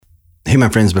Hey, my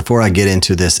friends, before I get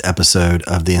into this episode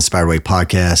of the Inspired Way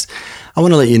podcast, I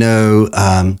want to let you know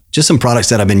just some products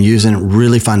that I've been using,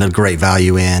 really find a great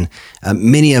value in.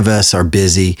 Many of us are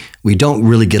busy. We don't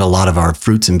really get a lot of our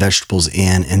fruits and vegetables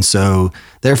in. And so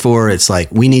therefore, it's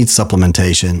like we need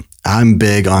supplementation. I'm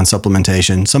big on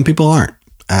supplementation. Some people aren't.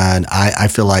 And I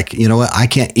feel like, you know what, I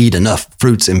can't eat enough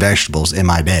fruits and vegetables in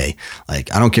my day.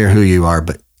 Like, I don't care who you are,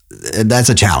 but that's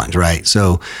a challenge, right?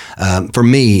 So for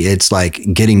me, it's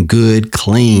like getting good,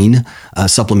 clean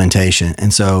supplementation.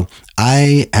 And so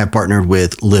I have partnered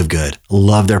with Live Good,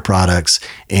 love their products,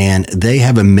 and they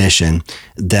have a mission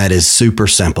that is super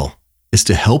simple. It's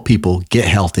to help people get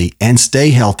healthy and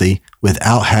stay healthy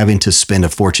without having to spend a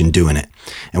fortune doing it.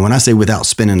 And when I say without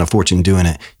spending a fortune doing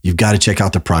it, you've got to check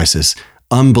out the prices.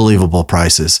 Unbelievable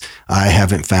prices. I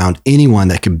haven't found anyone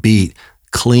that could beat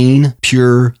clean,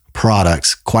 pure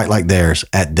products quite like theirs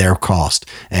at their cost.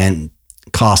 And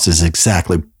cost is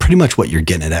exactly pretty much what you're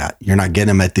getting it at. You're not getting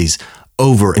them at these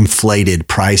overinflated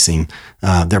pricing.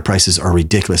 Their prices are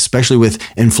ridiculous, especially with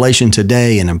inflation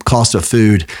today and the cost of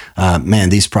food. Man,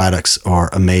 these products are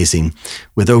amazing.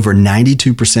 With over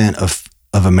 92%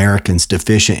 of Americans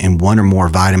deficient in one or more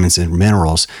vitamins and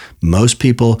minerals, most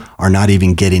people are not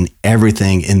even getting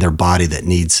everything in their body that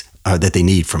they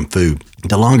need from food.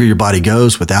 The longer your body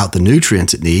goes without the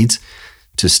nutrients it needs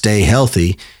to stay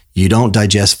healthy, you don't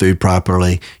digest food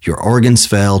properly, your organs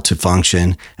fail to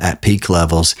function at peak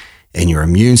levels, and your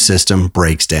immune system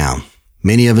breaks down.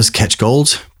 Many of us catch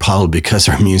colds, probably because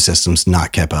our immune system's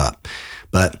not kept up.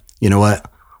 But you know what?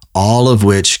 All of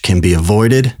which can be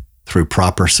avoided through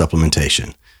proper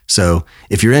supplementation. So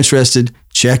if you're interested,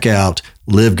 check out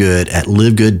Live Good at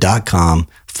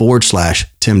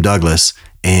livegood.com/Tim Douglas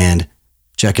and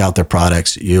check out their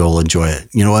products. You'll enjoy it.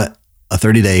 You know what? A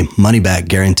 30-day money-back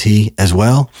guarantee as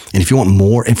well. And if you want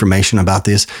more information about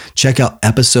this, check out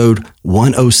episode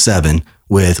 107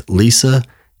 with Lisa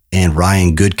and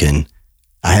Ryan Goodkin.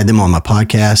 I had them on my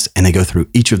podcast and they go through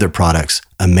each of their products.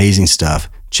 Amazing stuff.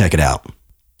 Check it out.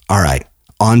 All right,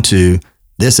 on to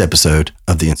this episode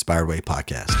of the Inspired Way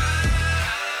podcast.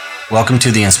 Welcome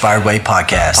to the Inspired Way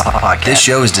podcast. This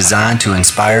show is designed to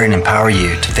inspire and empower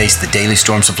you to face the daily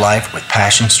storms of life with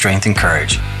passion, strength, and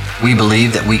courage. We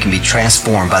believe that we can be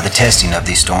transformed by the testing of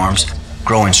these storms,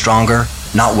 growing stronger,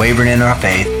 not wavering in our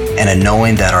faith, and a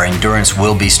knowing that our endurance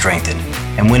will be strengthened.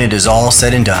 And when it is all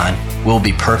said and done, we'll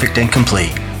be perfect and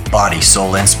complete, body,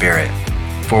 soul, and spirit.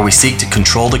 For we seek to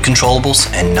control the controllables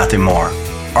and nothing more.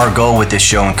 Our goal with this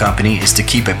show and company is to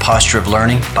keep a posture of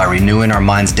learning by renewing our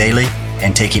minds daily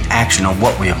and taking action on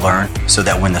what we have learned so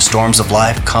that when the storms of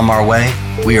life come our way,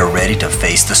 we are ready to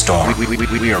face the storm. We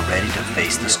are ready to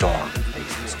face the storm.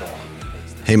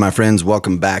 Hey, my friends,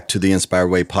 welcome back to the Inspired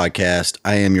Way podcast.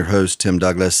 I am your host, Tim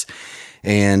Douglas,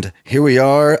 and here we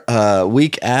are a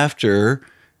week after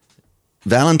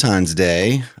Valentine's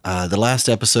Day. The last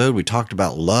episode, we talked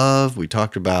about love. We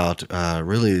talked about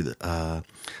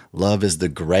love is the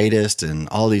greatest and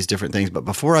all these different things. But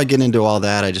before I get into all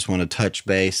that, I just want to touch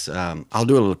base. I'll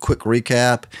do a little quick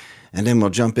recap and then we'll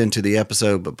jump into the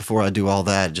episode. But before I do all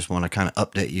that, I just want to kind of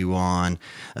update you on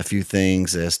a few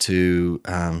things as to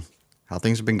how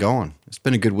things have been going. It's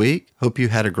been a good week. Hope you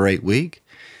had a great week.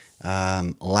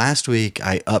 Last week,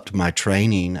 I upped my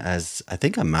training, as I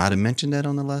think I might have mentioned that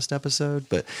on the last episode.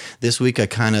 But this week, I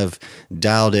kind of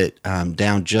dialed it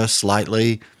down just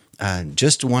slightly.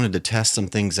 Just wanted to test some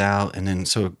things out, and then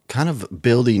so kind of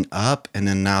building up, and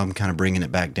then now I'm kind of bringing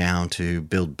it back down to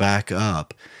build back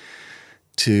up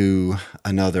to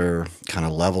another kind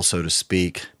of level, so to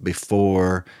speak,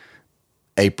 before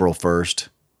April 1st,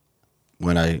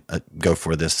 when I go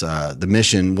for this, the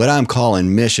mission, what I'm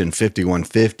calling Mission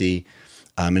 5150,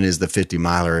 and is the 50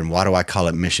 miler. And why do I call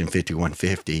it Mission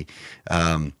 5150?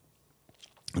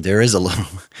 There is a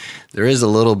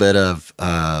little bit of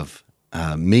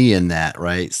me in that,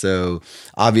 right? So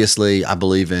obviously I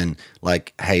believe in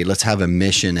like, hey, let's have a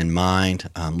mission in mind.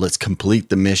 Let's complete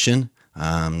the mission.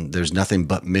 There's nothing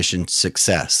but mission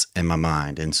success in my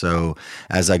mind. And so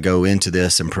as I go into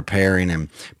this and preparing and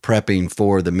prepping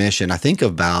for the mission, I think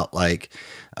about like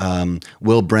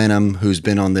Will Brenham, who's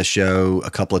been on this show a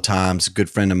couple of times, a good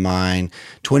friend of mine,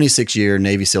 26-year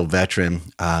Navy SEAL veteran.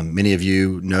 Many of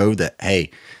you know that,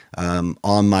 hey,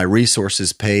 on my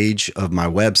resources page of my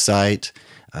website,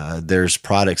 there's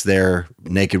products there,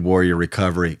 Naked Warrior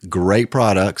Recovery, great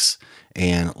products,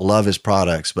 and love his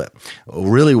products. But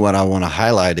really what I want to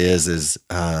highlight is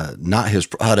not his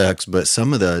products, but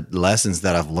some of the lessons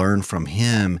that I've learned from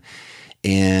him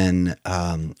in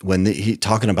when he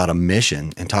talking about a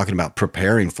mission and talking about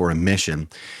preparing for a mission.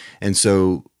 And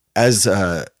so as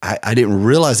I didn't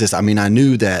realize this. I mean, I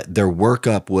knew that their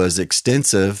workup was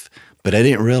extensive, but I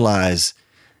didn't realize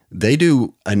they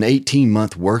do an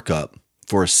 18-month workup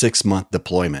for a 6-month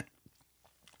deployment.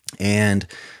 And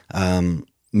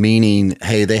meaning,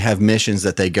 hey, they have missions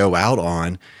that they go out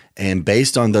on, and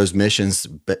based on those missions,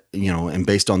 and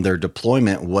based on their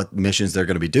deployment, what missions they're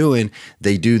going to be doing,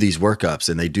 they do these workups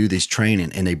and they do these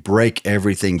training, and they break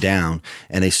everything down,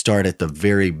 and they start at the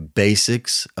very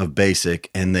basics of basic,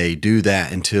 and they do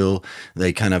that until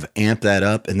they kind of amp that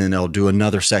up, and then they'll do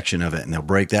another section of it, and they'll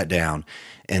break that down,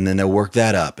 and then they'll work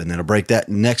that up, and then they'll break that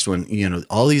next one,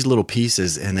 all these little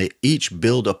pieces, and they each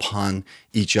build upon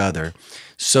each other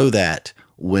so that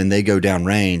when they go down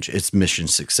range, it's mission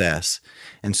success.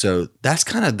 And so that's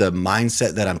kind of the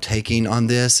mindset that I'm taking on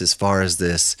this, as far as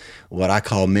this, what I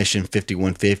call Mission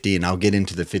 5150. And I'll get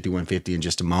into the 5150 in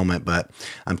just a moment, but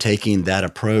I'm taking that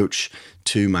approach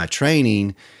to my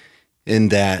training, in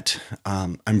that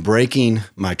I'm breaking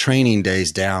my training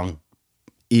days down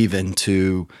even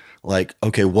to like,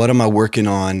 okay, what am I working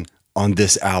on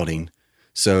this outing?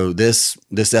 So this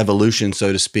evolution,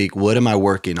 so to speak, what am I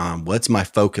working on? What's my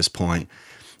focus point?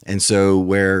 And so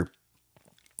where,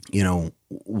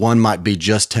 one might be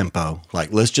just tempo,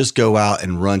 like let's just go out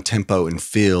and run tempo and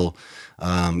feel,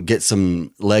 get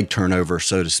some leg turnover,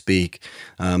 so to speak.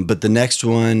 But the next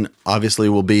one obviously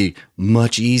will be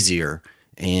much easier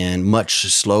and much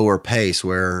slower pace,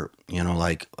 where,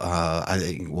 I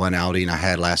think one outing I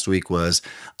had last week was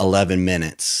 11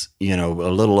 minutes, a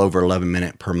little over 11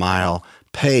 minute per mile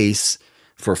pace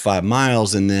for 5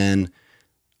 miles. And then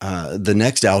the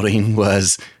next outing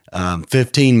was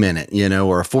 15 minute,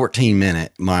 or a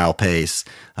 14-minute mile pace,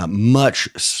 much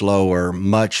slower,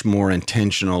 much more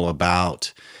intentional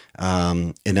about,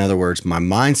 in other words, my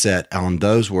mindset on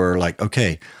those were like,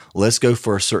 okay, let's go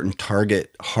for a certain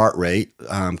target heart rate,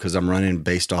 because I'm running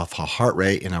based off a heart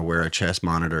rate, and I wear a chest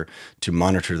monitor to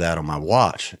monitor that on my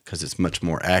watch because it's much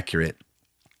more accurate.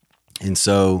 And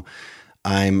so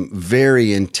I'm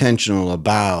very intentional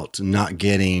about not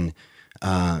getting,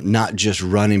 not just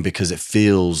running because it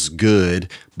feels good,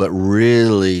 but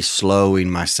really slowing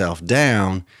myself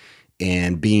down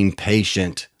and being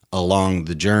patient along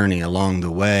the journey, along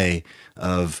the way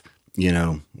of,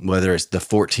 whether it's the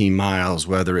 14 miles,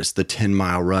 whether it's the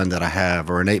 10-mile run that I have,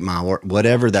 or an 8-mile,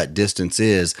 whatever that distance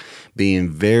is, being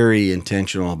very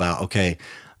intentional about, okay,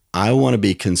 I want to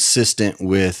be consistent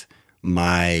with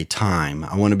my time.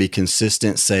 I want to be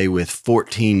consistent, say, with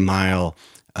 14-mile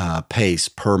pace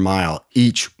per mile,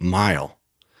 each mile,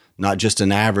 not just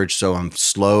an average. So I'm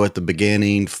slow at the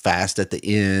beginning, fast at the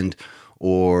end,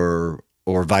 or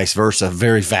vice versa,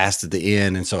 very fast at the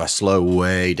end, and so I slow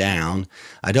way down.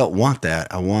 I don't want that.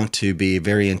 I want to be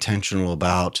very intentional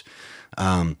about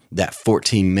that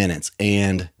 14 minutes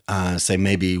and say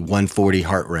maybe 140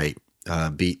 heart rate,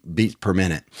 beats per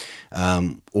minute,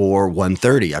 or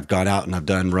 130. I've gone out and I've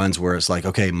done runs where it's like,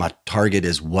 okay, my target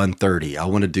is 130. I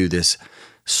want to do this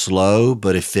slow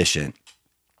but efficient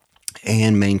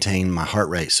and maintain my heart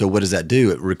rate. So what does that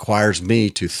do? It requires me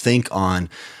to think on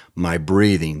my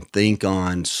breathing, think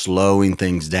on slowing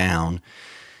things down.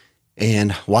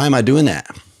 And why am I doing that?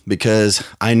 Because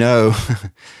I know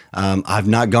I've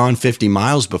not gone 50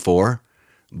 miles before,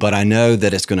 but I know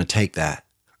that it's going to take that.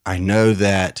 I know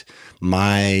that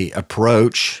my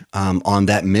approach on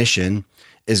that mission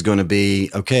is going to be,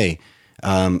 okay,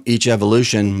 each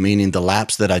evolution, meaning the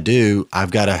laps that I do,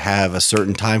 I've got to have a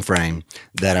certain time frame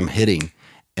that I'm hitting.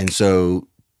 And so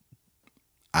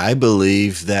I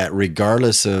believe that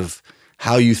regardless of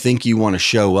how you think you want to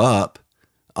show up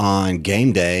on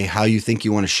game day, how you think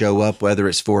you want to show up, whether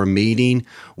it's for a meeting,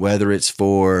 whether it's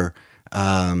for,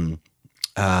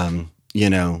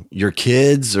 your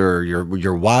kids or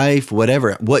your wife,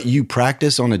 whatever, what you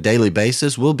practice on a daily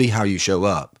basis will be how you show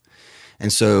up.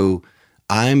 And so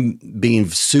I'm being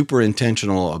super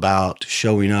intentional about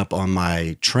showing up on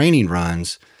my training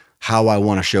runs, how I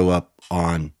want to show up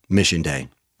on mission day.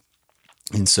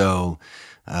 And so,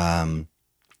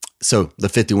 so the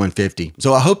 5150.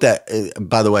 So I hope that,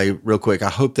 by the way, real quick, I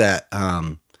hope that,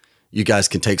 you guys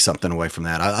can take something away from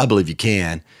that. I believe you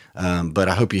can. But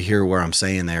I hope you hear where I'm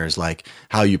saying there is like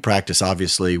how you practice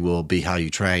obviously will be how you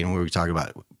train. What are we talking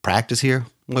about? Practice here?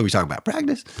 What are we talking about?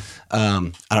 Practice?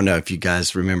 I don't know if you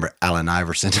guys remember Allen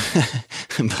Iverson,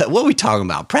 but what are we talking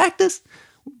about? Practice?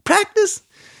 Practice?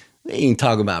 We ain't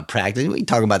talking about practice. We ain't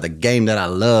talking about the game that I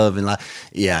love. And like,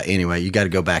 yeah, anyway, you got to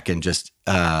go back and just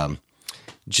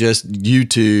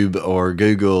YouTube or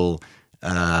Google,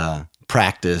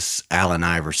 practice Allen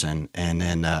Iverson. And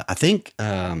then, I think,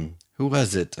 who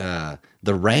was it? The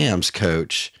Rams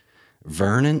coach,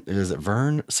 Vernon, is it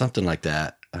Vern? Something like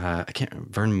that.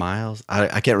 Vern Miles.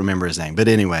 I can't remember his name, but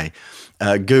anyway,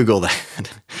 Google that.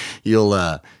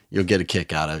 You'll get a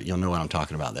kick out of it. You'll know what I'm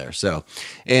talking about there. So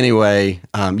anyway,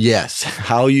 yes,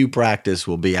 how you practice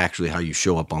will be actually how you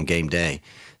show up on game day.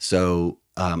 So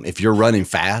if you're running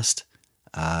fast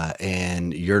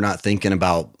and you're not thinking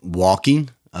about walking,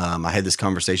 I had this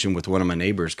conversation with one of my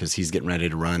neighbors because he's getting ready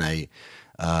to run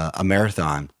a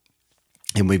marathon,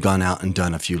 and we've gone out and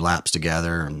done a few laps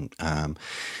together,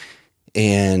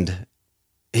 and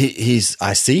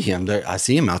I see him there. I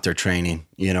see him out there training,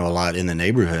 a lot in the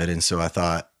neighborhood. And so I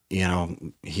thought,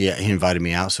 he invited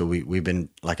me out. So we've been,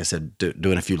 like I said,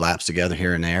 doing a few laps together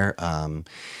here and there.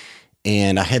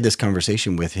 And I had this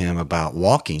conversation with him about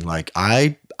walking. Like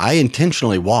I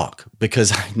intentionally walk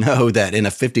because I know that in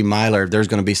a 50 miler, there's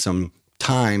going to be some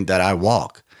time that I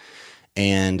walk.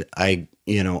 And I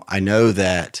know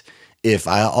that if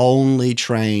I only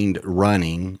trained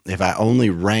running, if I only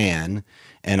ran,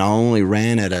 and I only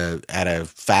ran at a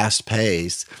fast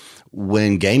pace,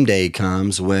 when game day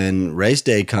comes, when race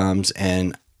day comes,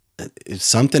 and if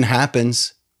something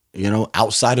happens,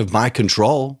 outside of my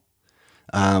control,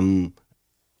 and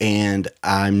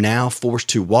I'm now forced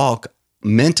to walk,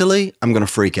 mentally, I'm going to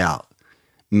freak out.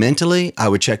 Mentally, I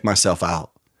would check myself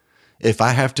out. If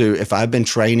I've been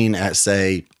training at,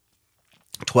 say,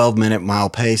 12-minute mile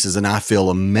paces and I feel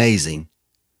amazing,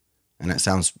 and that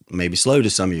sounds maybe slow to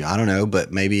some of you, I don't know,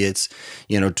 but maybe it's,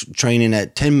 training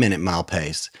at 10-minute mile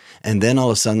pace. And then all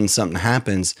of a sudden something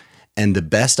happens and the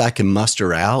best I can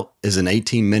muster out is an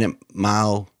 18-minute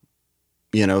mile,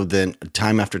 then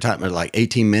time after time, like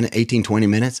 20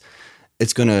 minutes,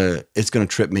 it's going to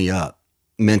trip me up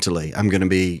mentally. I'm going to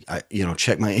be,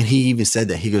 check and he even said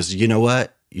that. He goes, you know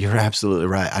what? You're absolutely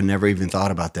right. I never even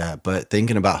thought about that. But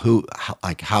thinking about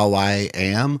how I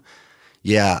am,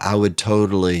 yeah, I would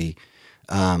totally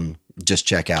just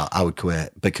check out. I would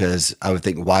quit because I would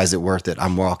think, why is it worth it?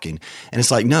 I'm walking. And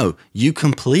it's like, no, you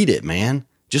complete it, man.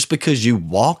 Just because you're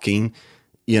walking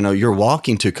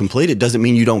to complete it doesn't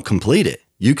mean you don't complete it.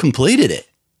 You completed it.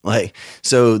 Like,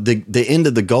 so the end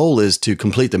of the goal is to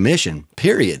complete the mission,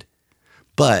 period.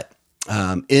 But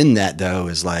in that though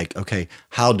is like, okay,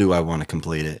 how do I want to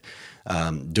complete it?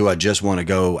 Do I just want to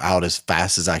go out as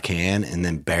fast as I can and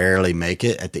then barely make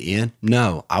it at the end?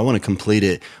 No, I want to complete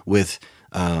it with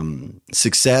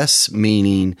success,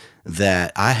 meaning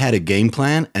that I had a game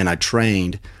plan and I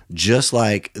trained just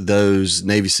like those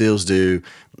Navy SEALs do.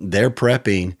 They're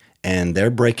prepping and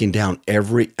they're breaking down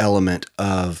every element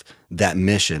of that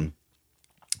mission,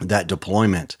 that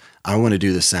deployment. I want to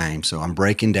do the same. So I'm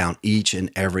breaking down each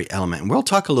and every element. And we'll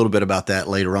talk a little bit about that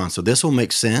later on. So this will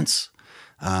make sense.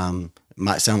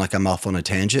 Might sound like I'm off on a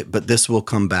tangent, but this will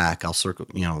come back. I'll circle,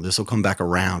 this will come back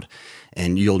around,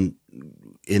 and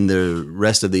in the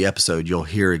rest of the episode, you'll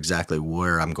hear exactly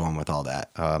where I'm going with all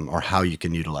that, or how you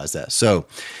can utilize that. So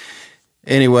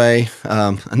anyway,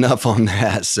 enough on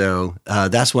that. So,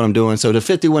 that's what I'm doing. So the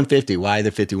 5150, why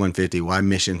the 5150? Why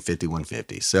mission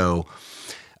 5150? So,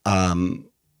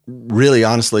 really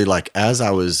honestly, like as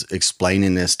I was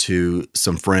explaining this to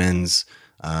some friends,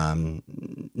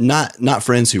 not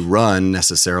friends who run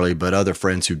necessarily, but other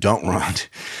friends who don't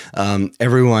run.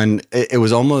 Everyone, it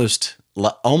was almost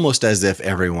as if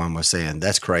everyone was saying,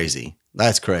 that's crazy.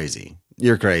 That's crazy.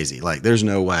 You're crazy. Like, there's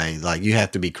no way. Like, you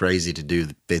have to be crazy to do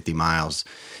 50 miles,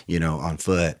 on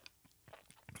foot.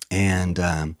 And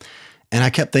I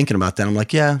kept thinking about that. I'm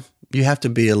like, yeah, you have to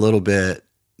be a little bit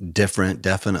different,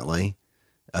 definitely,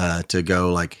 to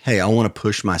go like, hey, I want to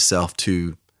push myself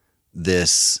to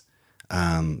this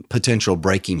potential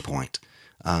breaking point.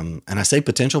 And I say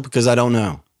potential because I don't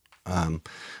know.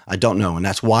 I don't know. And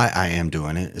that's why I am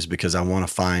doing it, is because I want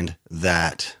to find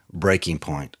that breaking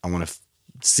point. I want to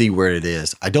see where it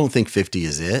is. I don't think 50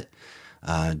 is it.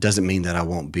 Doesn't mean that I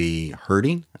won't be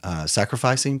hurting,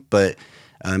 sacrificing, but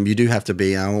you do have to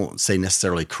be, I won't say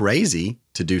necessarily crazy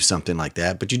to do something like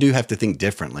that, but you do have to think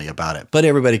differently about it. But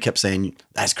everybody kept saying,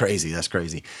 that's crazy, that's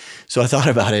crazy. So I thought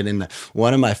about it, and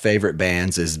one of my favorite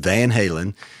bands is Van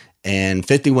Halen, and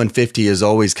 5150 has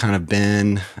always kind of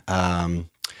been, I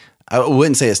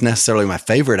wouldn't say it's necessarily my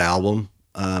favorite album.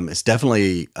 It's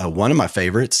definitely one of my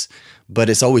favorites, but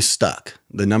it's always stuck.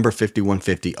 The number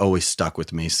 5150 always stuck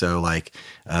with me. So like,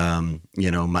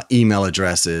 my email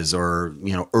addresses, or,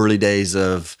 early days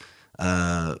of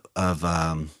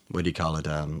what do you call it?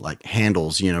 Like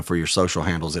handles, for your social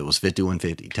handles, it was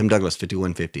 5150, Tim Douglas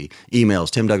 5150, emails,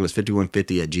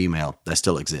 timdouglas5150 at Gmail. That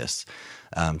still exists.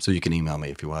 So you can email me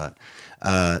if you want.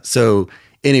 So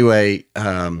anyway,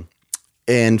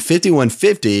 and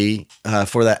 5150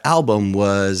 for that album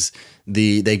was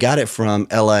they got it from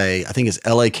LA. I think it's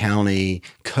LA County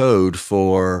code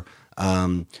for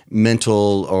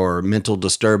mental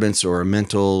disturbance or a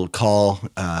mental call.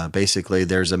 Basically,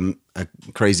 there's a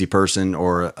crazy person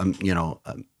or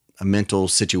a mental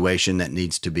situation that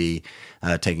needs to be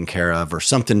taken care of, or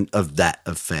something of that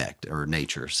effect or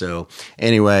nature. So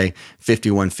anyway,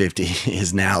 5150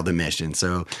 is now the mission.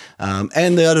 So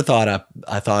and the other thought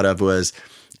I thought of was,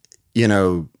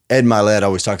 Ed Milet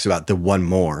always talks about the one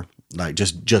more, like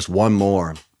just one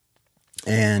more.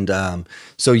 And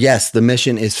so yes, the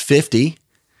mission is 50.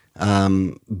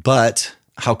 But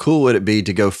how cool would it be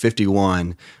to go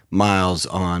 51 miles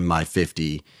on my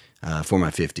 50 for my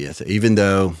 50th? Even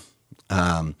though,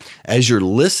 as you're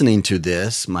listening to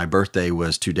this, my birthday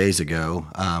was 2 days ago.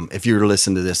 If you're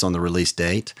listening to this on the release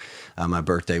date, my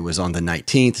birthday was on the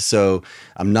 19th. So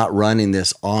I'm not running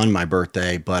this on my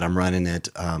birthday, but I'm running it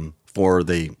for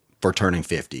turning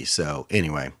 50. So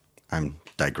anyway, I'm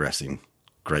digressing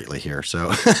greatly here.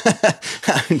 So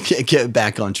get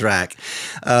back on track.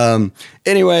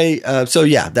 Anyway, so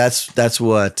yeah, that's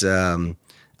what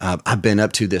I've been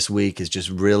up to this week, is just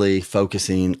really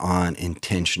focusing on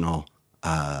intentional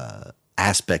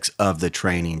aspects of the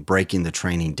training, breaking the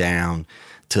training down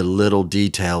to little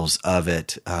details of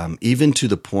it, even to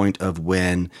the point of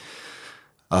when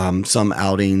some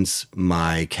outings,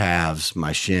 my calves,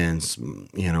 my shins,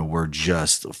 were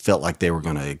just felt like they were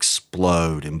going to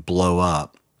explode and blow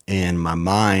up. And my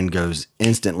mind goes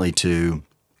instantly to,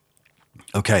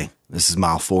 okay, this is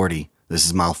mile 40. This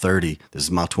is mile 30. This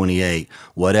is mile 28.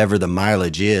 Whatever the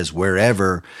mileage is,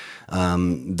 wherever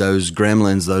those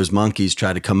gremlins, those monkeys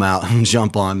try to come out and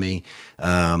jump on me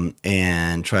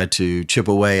and try to chip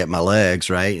away at my legs,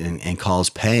 right, and cause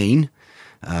pain.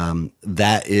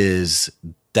 That is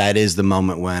the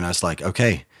moment when I was like,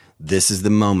 okay, this is the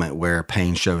moment where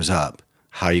pain shows up.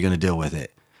 How are you going to deal with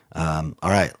it? All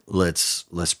right, let's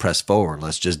press forward.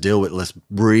 Let's just deal with it. Let's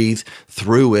breathe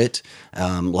through it.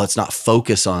 Let's not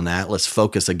focus on that. Let's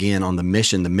focus again on the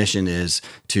mission. The mission is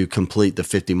to complete the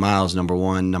 50 miles, number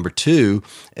one. Number two,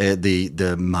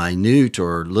 the minute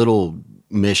or little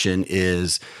mission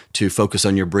is to focus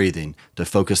on your breathing, to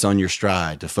focus on your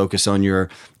stride, to focus on your,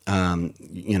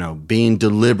 being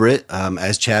deliberate.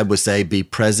 As Chad would say, be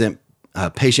present,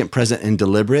 patient, present, and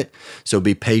deliberate. So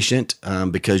be patient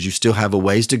because you still have a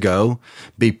ways to go.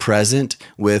 Be present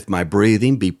with my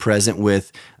breathing. Be present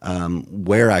with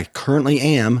where I currently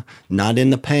am, not in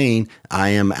the pain. I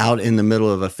am out in the middle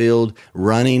of a field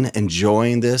running,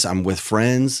 enjoying this. I'm with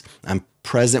friends. I'm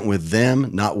present with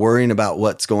them, not worrying about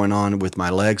what's going on with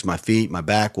my legs, my feet, my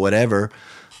back, whatever.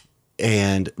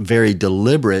 And very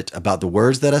deliberate about the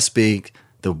words that I speak.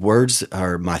 The words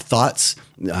are my thoughts,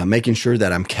 making sure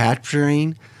that I'm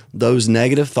capturing those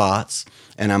negative thoughts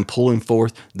and I'm pulling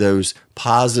forth those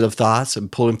positive thoughts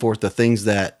and pulling forth the things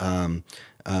that, the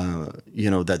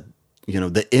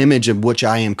image of which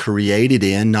I am created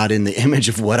in, not in the image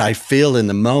of what I feel in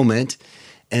the moment.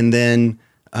 And then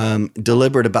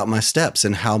deliberate about my steps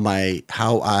and how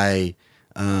I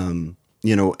am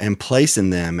placing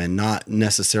them and not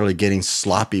necessarily getting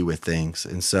sloppy with things.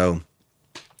 And so,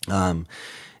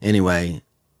 anyway,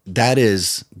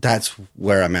 that's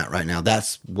where I'm at right now.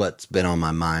 That's what's been on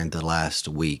my mind the last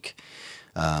week,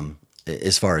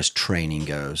 as far as training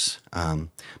goes.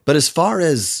 But as far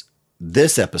as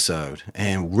this episode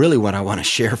and really what I want to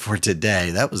share for today,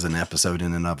 that was an episode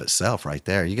in and of itself right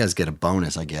there. You guys get a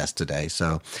bonus, I guess, today.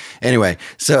 So anyway,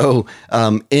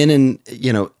 in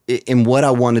what I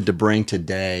wanted to bring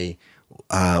today,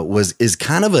 is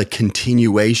kind of a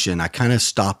continuation. I kind of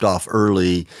stopped off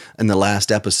early in the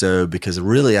last episode because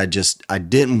really I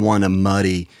didn't want to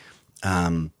muddy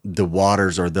the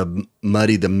waters or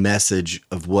muddy the message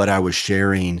of what I was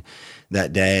sharing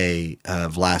that day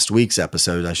of last week's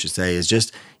episode, I should say. Is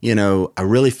just, I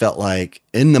really felt like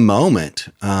in the moment,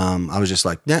 I was just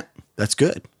like, yeah, that's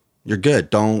good. You're good.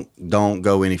 Don't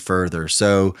go any further.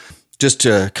 So just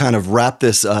to kind of wrap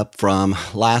this up from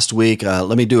last week,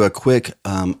 let me do a quick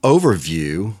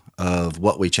overview of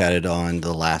what we chatted on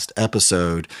the last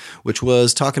episode, which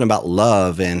was talking about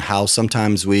love and how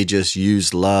sometimes we just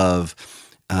use love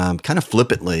kind of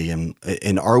flippantly. And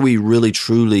are we really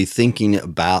truly thinking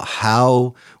about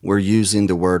how we're using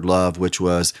the word love, which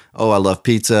was, oh, I love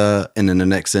pizza. And then the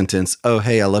next sentence, oh,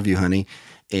 hey, I love you, honey.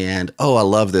 And, oh, I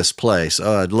love this place.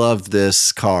 Oh, I love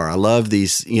this car. I love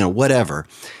these, whatever.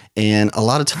 And a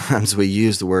lot of times we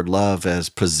use the word love as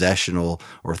possessional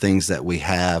or things that we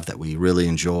have that we really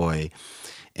enjoy.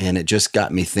 And it just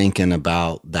got me thinking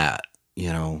about that,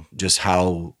 just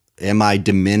how Am I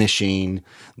diminishing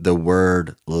the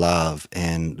word love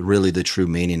and really the true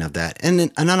meaning of that?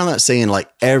 And I'm not saying like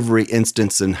every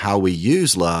instance in how we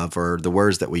use love or the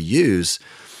words that we use,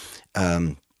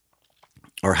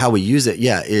 or how we use it,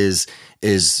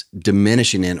 is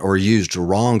diminishing it or used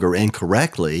wrong or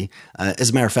incorrectly. As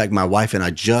a matter of fact, my wife and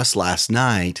I just last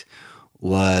night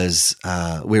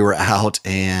we were out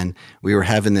and we were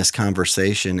having this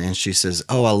conversation, and she says,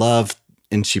 "Oh, I love,"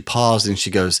 and she paused and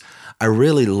she goes, "I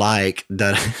really like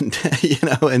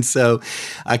that," and so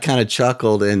I kind of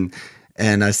chuckled and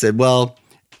I said, "Well,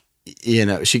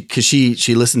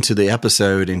 she listened to the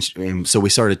episode and so we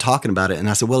started talking about it, and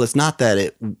I said, well, it's not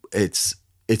that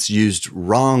it's used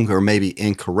wrong or maybe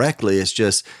incorrectly. It's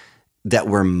just that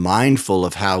we're mindful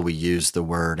of how we use the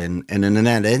word. And in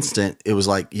that instant, it was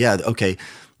like, yeah, okay,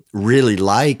 really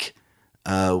like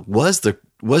was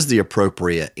the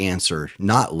appropriate answer,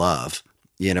 not love,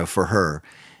 for her.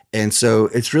 And so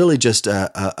it's really just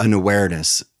an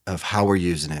awareness of how we're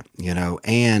using it,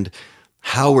 and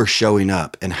how we're showing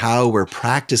up and how we're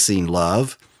practicing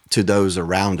love to those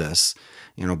around us.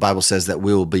 Bible says that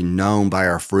we will be known by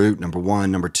our fruit, number one.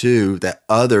 Number two, that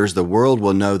others, the world,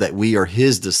 will know that we are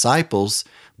his disciples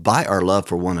by our love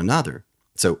for one another.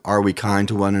 So are we kind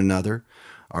to one another?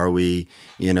 Are we,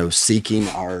 seeking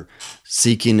our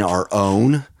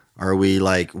own? Are we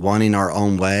like wanting our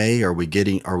own way? Are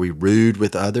we rude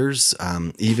with others?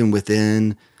 Even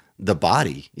within the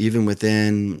body, even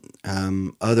within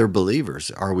other believers,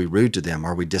 are we rude to them?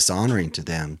 Are we dishonoring to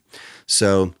them?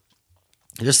 So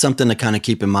just something to kind of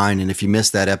keep in mind. And if you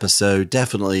missed that episode,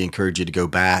 definitely encourage you to go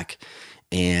back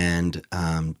and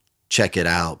check it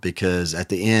out, because at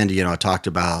the end, I talked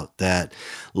about that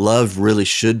love really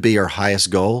should be our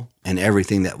highest goal in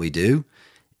everything that we do.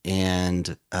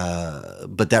 And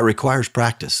but that requires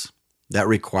practice. That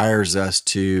requires us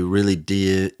to really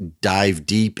dive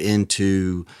deep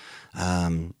into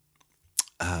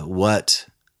what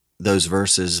those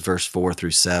verses, verse 4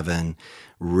 through 7,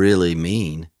 really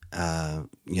mean.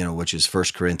 Which is 1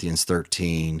 Corinthians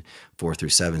 13, 4 through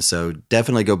 7. So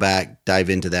definitely go back, dive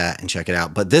into that and check it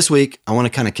out. But this week, I want to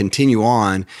kind of continue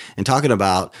on and talking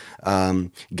about,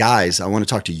 guys, I want to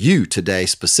talk to you today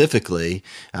specifically.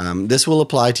 This will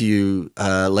apply to you,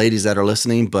 ladies that are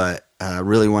listening, but I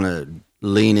really want to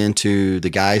lean into the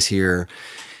guys here.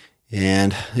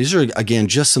 And these are, again,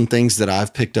 just some things that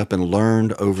I've picked up and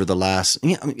learned over the last,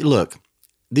 look,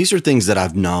 these are things that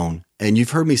I've known. And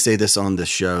you've heard me say this on this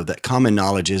show, that common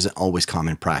knowledge isn't always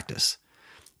common practice.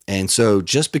 And so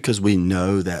just because we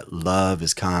know that love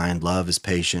is kind, love is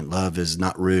patient, love is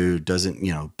not rude, doesn't,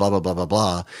 blah, blah, blah, blah,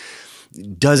 blah,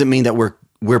 doesn't mean that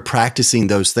we're practicing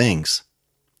those things.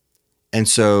 And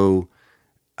so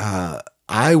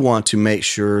I want to make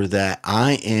sure that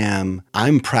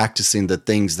I'm practicing the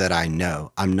things that I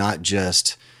know. I'm not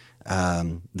just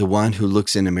the one who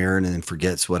looks in the mirror and then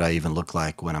forgets what I even look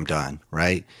like when I'm done,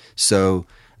 right? So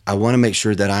I want to make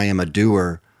sure that I am a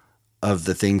doer of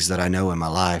the things that I know in my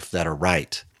life that are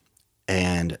right.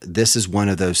 And this is one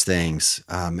of those things.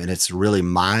 And it's really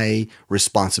my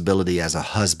responsibility as a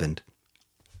husband.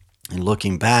 And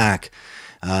looking back,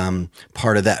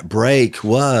 part of that break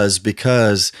was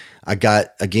because I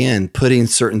got, again, putting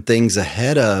certain things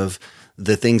ahead of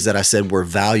the things that I said were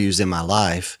values in my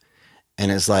life.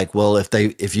 And it's like, well,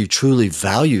 if you truly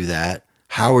value that,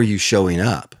 how are you showing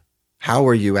up? How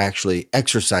are you actually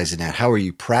exercising that? How are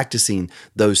you practicing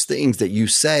those things that you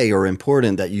say are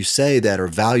important, that you say that are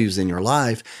values in your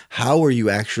life? How are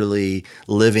you actually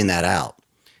living that out?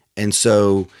 And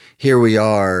so here we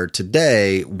are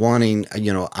today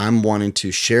I'm wanting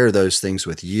to share those things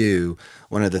with you.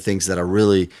 One of the things that I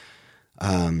really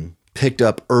picked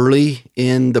up early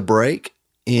in the break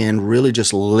and really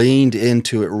just leaned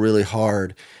into it really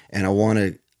hard. And I want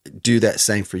to do that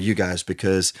same for you guys,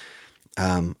 because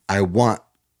I want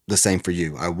the same for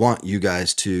you. I want you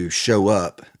guys to show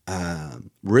up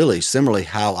really similarly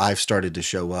how I've started to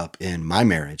show up in my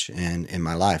marriage and in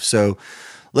my life. So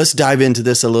let's dive into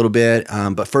this a little bit.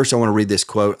 But first I want to read this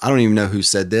quote. I don't even know who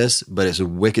said this, but it's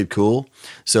wicked cool.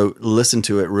 So listen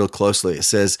to it real closely. It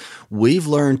says, "We've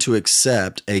learned to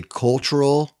accept a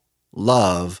cultural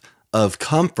love of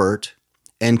comfort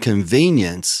and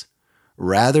convenience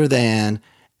rather than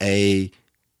a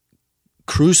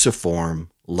cruciform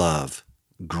love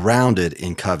grounded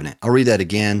in covenant." I'll read that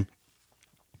again.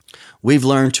 "We've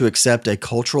learned to accept a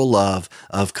cultural love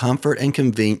of comfort and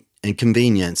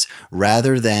convenience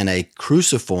rather than a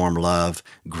cruciform love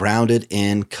grounded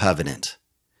in covenant."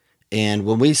 And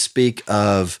when we speak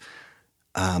of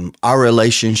our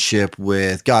relationship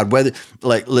with God. Whether,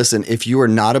 like, listen, if you are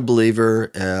not a believer,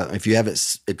 if you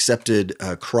haven't accepted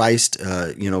Christ,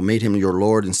 made him your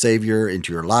Lord and Savior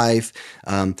into your life,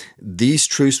 these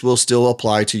truths will still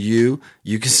apply to you.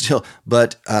 You can still,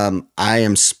 but I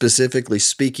am specifically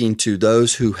speaking to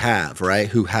those who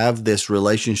have this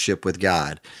relationship with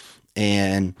God.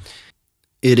 And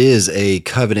it is a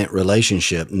covenant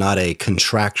relationship, not a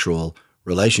contractual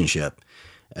relationship.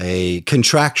 A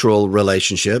contractual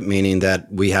relationship, meaning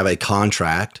that we have a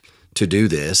contract to do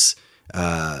this,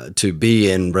 to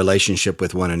be in relationship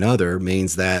with one another,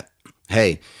 means that,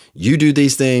 hey, you do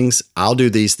these things, I'll do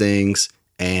these things,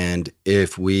 and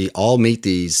if we all meet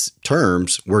these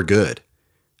terms, we're good.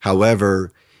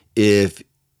 However, if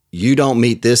you don't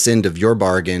meet this end of your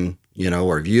bargain,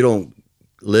 or if you don't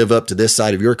live up to this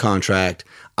side of your contract,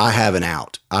 I have an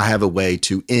out. I have a way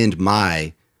to end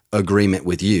my agreement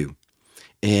with you.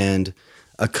 And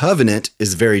a covenant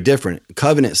is very different. A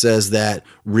covenant says that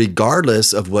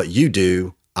regardless of what you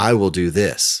do, I will do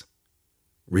this.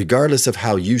 Regardless of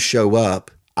how you show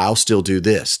up, I'll still do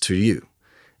this to you.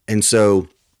 And so,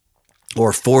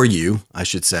 or for you, I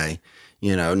should say,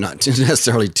 not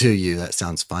necessarily to you. That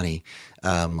sounds funny.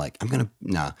 But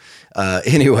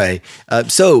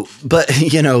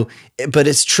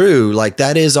it's true. Like,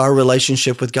 that is our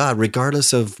relationship with God,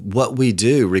 regardless of what we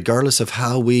do, regardless of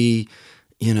how we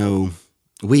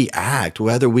act,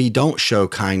 whether we don't show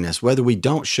kindness, whether we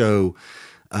don't show,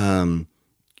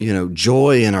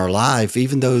 joy in our life,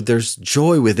 even though there's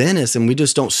joy within us and we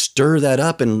just don't stir that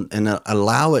up and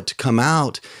allow it to come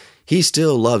out. He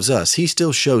still loves us. He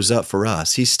still shows up for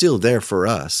us. He's still there for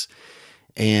us.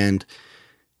 And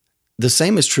the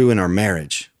same is true in our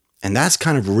marriage. And that's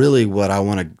kind of really what I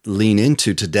want to lean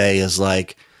into today is,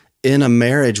 like, in a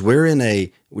marriage, we're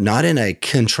not in a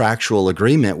contractual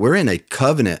agreement. We're in a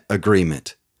covenant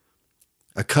agreement,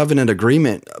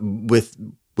 with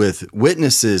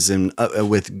witnesses and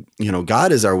with,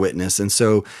 God is our witness. And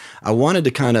so I wanted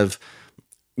to kind of,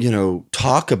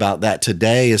 talk about that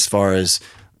today as far as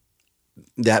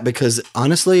that, because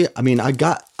honestly, I mean, I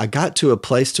got to a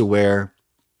place to where,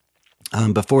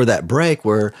 before that break,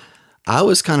 where I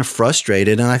was kind of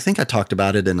frustrated, and I think I talked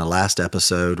about it in the last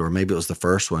episode, or maybe it was the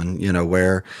first one,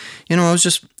 where, I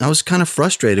was kind of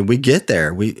frustrated. We get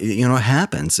there, it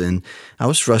happens. And I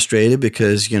was frustrated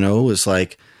because, it's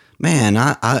like, man,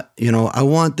 I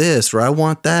want this, or I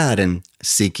want that, and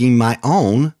seeking my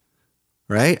own,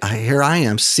 right? Here I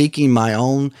am seeking my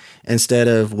own instead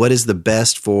of what is the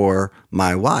best for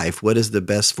my wife, what is the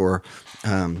best for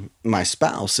my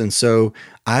spouse. And so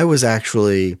I was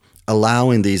actually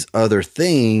allowing these other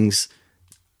things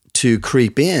to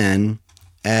creep in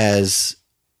as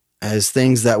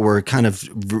things that were kind of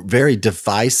very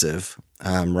divisive,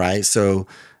 right? So,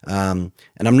 and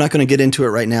I'm not going to get into it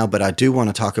right now, but I do want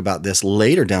to talk about this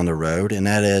later down the road, and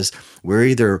that is we're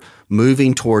either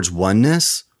moving towards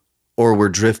oneness or we're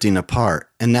drifting apart.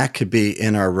 And that could be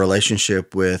in our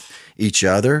relationship with each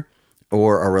other,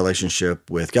 or our relationship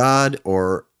with God,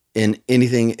 or in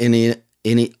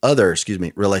any other,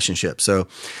 relationship. So,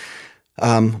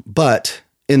 but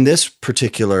in this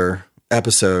particular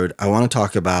episode, I want to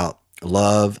talk about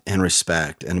love and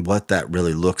respect and what that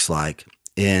really looks like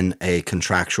in a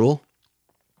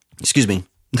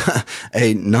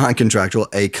a non-contractual,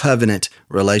 a covenant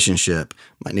relationship.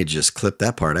 Might need to just clip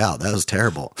that part out. That was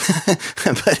terrible.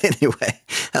 But anyway,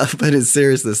 but in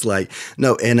seriousness,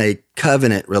 in a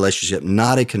covenant relationship,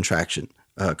 not a contractual.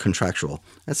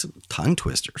 That's tongue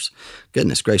twisters.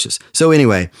 Goodness gracious. So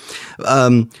anyway,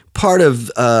 part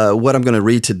of what I'm going to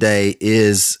read today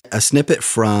is a snippet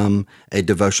from a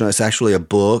devotional. It's actually a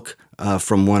book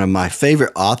from one of my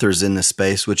favorite authors in this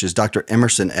space, which is Dr.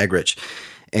 Emerson Eggerichs.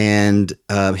 And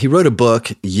he wrote a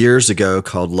book years ago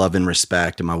called Love and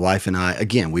Respect. And my wife and I,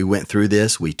 again, we went through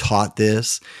this. We taught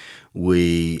this.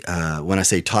 When I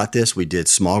say taught this, we did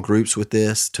small groups with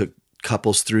this, took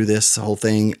couples through this whole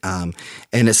thing. And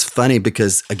it's funny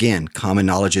because, again, common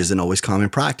knowledge isn't always common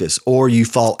practice, or you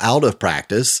fall out of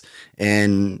practice.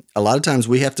 And a lot of times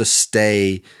we have to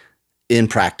stay in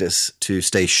practice to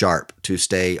stay sharp, to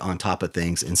stay on top of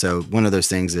things. And so one of those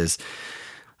things is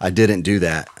I didn't do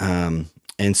that.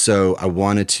 And so I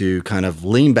wanted to kind of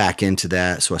lean back into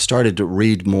that. So I started to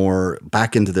read more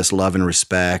back into this love and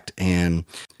respect. And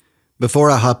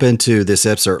before I hop into this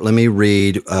excerpt, let me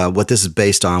read what this is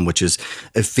based on, which is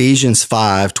Ephesians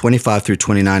 5:25 through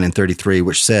 29 and 33,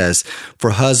 which says,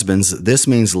 "For husbands, this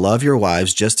means love your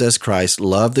wives just as Christ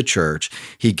loved the church.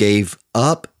 He gave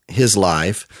up his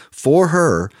life for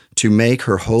her to make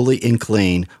her holy and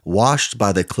clean, washed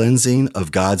by the cleansing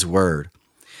of God's word.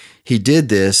 He did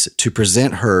this to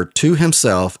present her to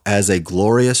himself as a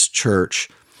glorious church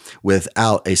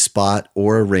without a spot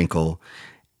or a wrinkle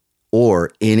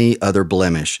or any other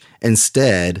blemish.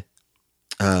 Instead,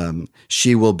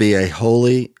 she will be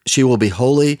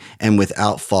holy and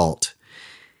without fault.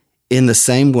 In the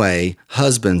same way,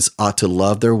 husbands ought to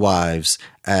love their wives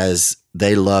as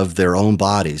they love their own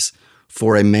bodies.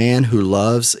 For a man who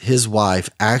loves his wife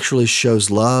actually shows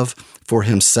love for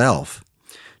himself.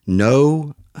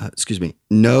 No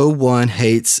one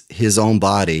hates his own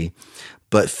body,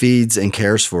 but feeds and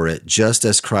cares for it, just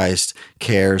as Christ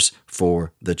cares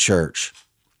for the church.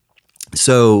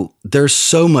 So there's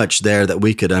so much there that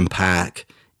we could unpack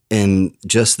in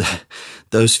just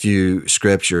those few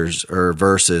scriptures or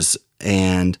verses.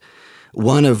 And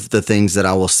one of the things that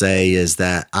I will say is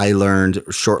that I learned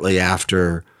shortly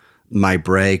after my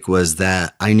break was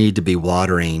that I need to be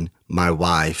watering my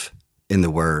wife in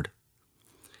the Word.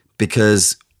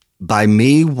 Because by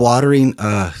me watering,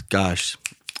 sorry,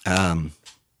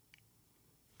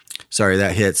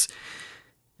 that hits.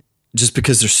 Just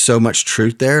because there's so much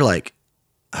truth there, like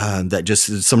that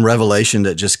just some revelation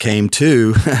that just came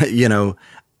to,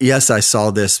 yes, I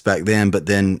saw this back then, but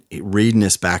then reading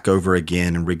this back over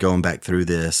again and going back through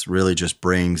this really just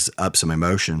brings up some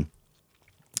emotion.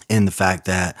 And the fact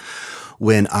that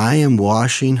when I am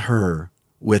washing her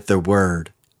with the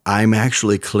Word, I'm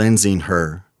actually cleansing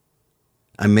her.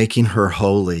 I'm making her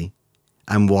holy.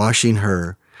 I'm washing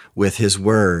her with His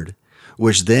Word,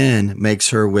 which then makes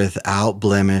her without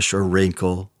blemish or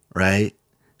wrinkle, right?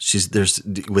 There's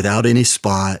without any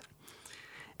spot.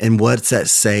 And what's that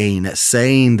saying? That's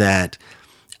saying that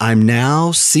I'm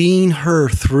now seeing her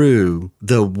through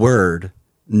the Word,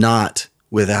 not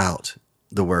without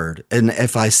the Word. And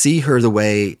if I see her the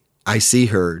way I see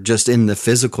her, just in the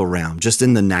physical realm, just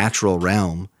in the natural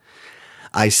realm,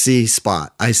 I see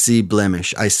spot, I see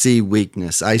blemish, I see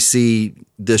weakness, I see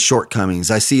the shortcomings,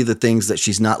 I see the things that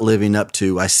she's not living up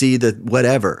to, I see the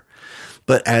whatever.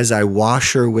 But as I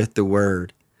wash her with the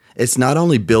Word, it's not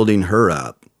only building her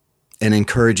up and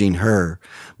encouraging her,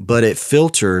 but it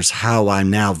filters how I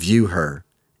now view her.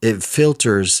 It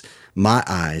filters my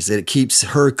eyes. It keeps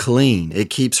her clean. It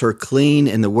keeps her clean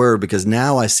in the Word, because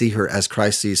now I see her as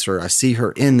Christ sees her. I see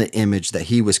her in the image that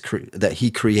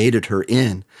He created her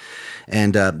in.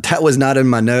 And that was not in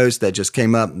my notes. That just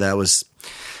came up. That was,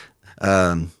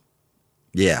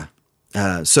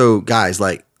 so guys,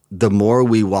 like, the more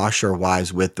we wash our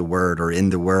wives with the Word or in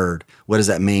the Word, what does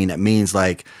that mean? It means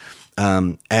like,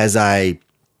 as I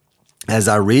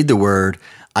read the Word,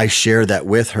 I share that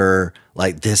with her.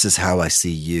 Like, this is how I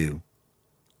see you.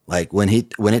 Like when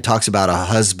it talks about a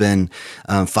husband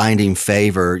finding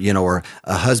favor, or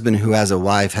a husband who has a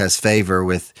wife has favor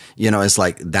with, it's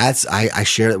like I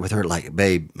share it with her. Like,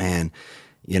 babe, man,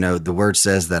 the Word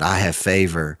says that I have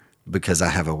favor because I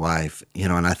have a wife,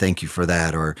 and I thank you for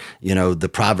that. Or, the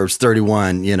Proverbs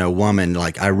 31, woman,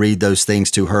 like I read those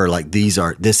things to her, like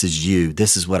this is you.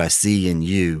 This is what I see in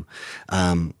you.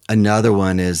 Another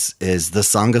one is the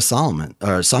Song of Solomon,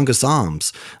 or Song of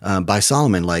Psalms by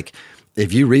Solomon. Like,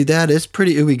 if you read that, it's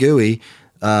pretty ooey gooey,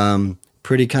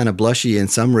 pretty kind of blushy in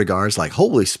some regards, like,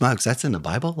 holy smokes, that's in the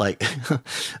Bible. Like,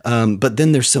 but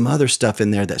then there's some other stuff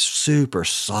in there that's super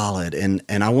solid. And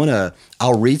I'll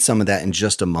read some of that in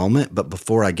just a moment. But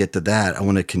before I get to that, I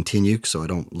want to continue so I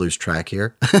don't lose track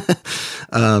here,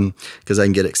 because I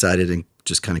can get excited and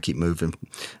just kind of keep moving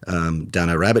down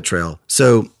a rabbit trail.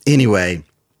 So anyway,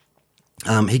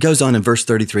 he goes on in verse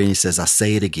 33 and he says, I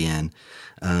say it again.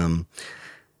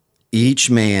 Each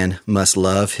man must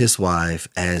love his wife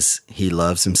as he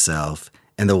loves himself,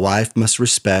 and the wife must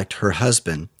respect her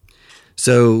husband.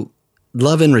 So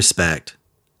love and respect.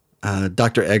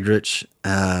 Dr. Eggerichs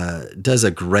does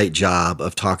a great job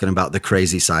of talking about the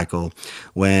crazy cycle.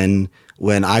 When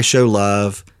I show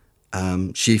love,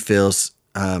 she feels,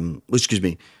 when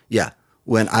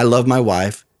I love my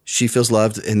wife, she feels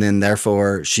loved, and then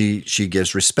therefore she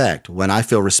gives respect. When I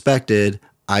feel respected,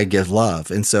 I give love.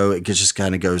 And so it just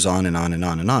kind of goes on and on and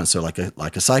on and on. So like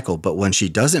a cycle. But when she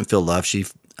doesn't feel love,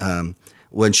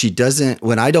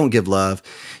 when I don't give love,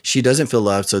 she doesn't feel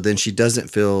love. So then she doesn't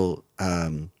feel,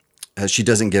 she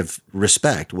doesn't give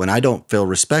respect. When I don't feel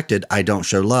respected, I don't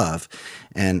show love.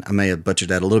 And I may have butchered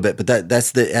that a little bit, but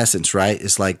that's the essence, right?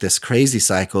 It's like this crazy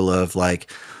cycle of like,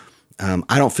 I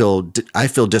feel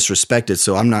disrespected.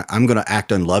 So I'm going to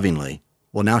act unlovingly.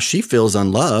 Well, now she feels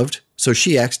unloved, so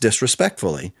she acts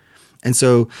disrespectfully. And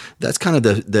so that's kind of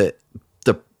the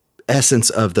essence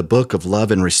of the book of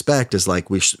love and respect, is like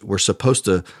we're supposed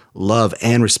to love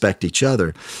and respect each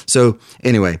other. So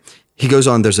anyway, he goes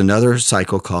on, there's another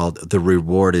cycle called the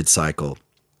rewarded cycle.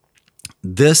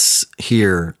 this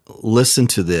here, listen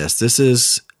to this. This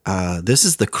is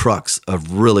the crux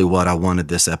of really what I wanted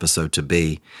this episode to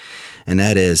be. And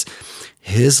that is,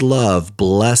 his love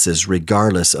blesses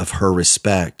regardless of her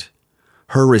respect.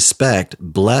 Her respect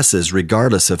blesses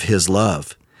regardless of his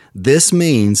love. This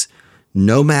means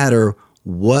no matter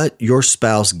what your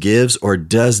spouse gives or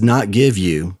does not give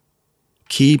you,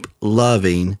 keep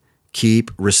loving, keep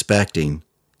respecting,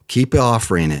 keep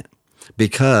offering it,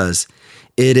 because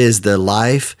it is the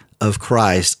life of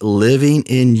Christ living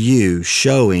in you,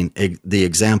 showing the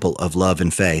example of love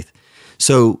and faith.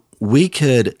 So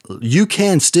you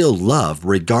can still love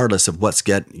regardless of what's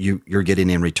you're getting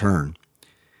in return.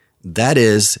 That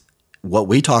is what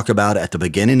we talk about at the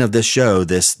beginning of this show.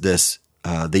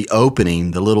 The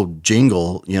opening, the little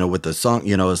jingle, with the song,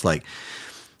 is like,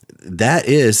 that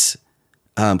is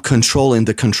controlling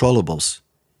the controllables.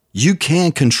 You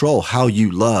can control how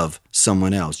you love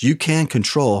someone else. You can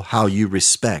control how you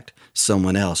respect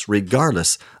someone else,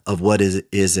 regardless of what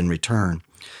is in return.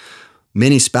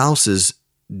 Many spouses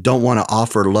don't want to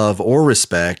offer love or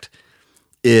respect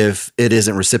if it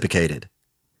isn't reciprocated.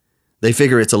 They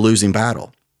figure it's a losing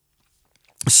battle.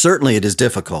 Certainly it is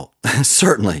difficult.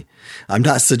 Certainly. I'm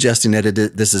not suggesting that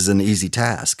this is an easy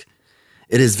task.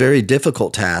 It is a very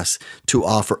difficult task to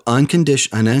offer an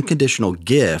unconditional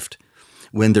gift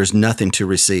when there's nothing to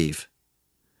receive.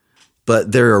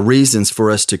 But there are reasons for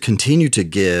us to continue to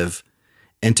give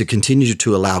and to continue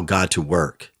to allow God to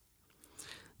work.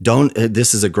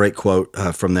 This is a great quote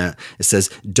from that. It says,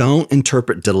 don't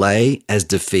interpret delay as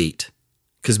defeat.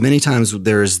 Because many times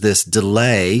there's this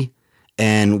delay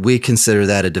and we consider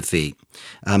that a defeat.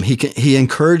 He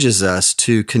encourages us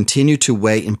to continue to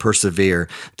wait and persevere.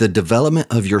 The development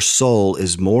of your soul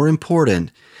is more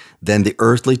important than the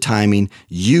earthly timing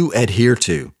you adhere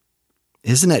to.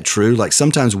 Isn't that true? Like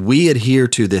sometimes we adhere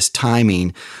to this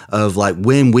timing of like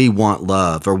when we want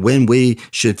love or when we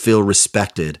should feel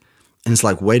respected. And it's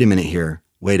like, wait a minute here.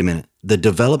 Wait a minute. The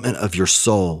development of your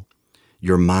soul,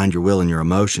 your mind, your will, and your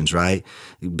emotions, right?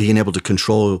 Being able to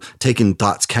control, taking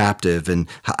thoughts captive and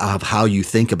of how you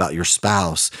think about your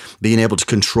spouse, being able to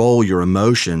control your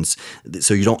emotions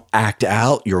so you don't act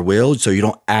out your will, so you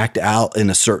don't act out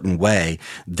in a certain way.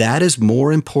 That is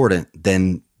more important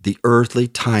than the earthly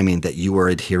timing that you are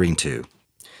adhering to.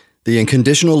 The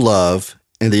unconditional love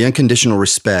and the unconditional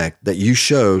respect that you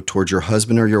show towards your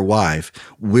husband or your wife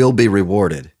will be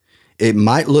rewarded. It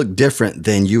might look different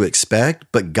than you expect,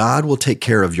 but God will take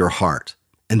care of your heart.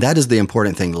 And that is the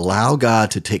important thing. Allow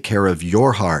God to take care of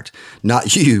your heart,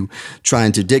 not you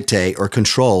trying to dictate or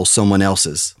control someone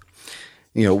else's.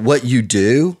 What you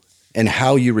do and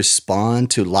how you respond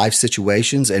to life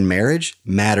situations and marriage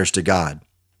matters to God.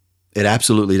 It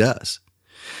absolutely does.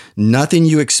 Nothing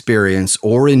you experience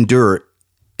or endure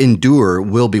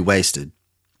will be wasted.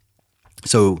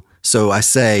 So I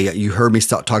say, you heard me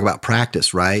talk about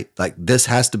practice, right? Like this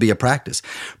has to be a practice.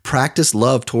 Practice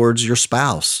love towards your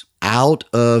spouse out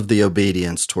of the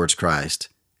obedience towards Christ,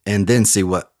 and then see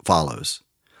what follows.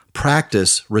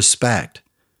 Practice respect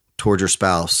towards your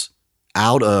spouse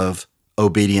out of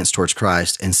obedience towards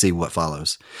Christ, and see what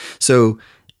follows. So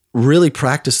really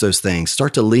practice those things.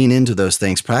 Start to lean into those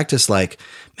things. Practice like,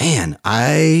 man,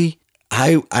 I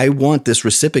want this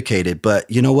reciprocated, but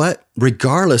you know what?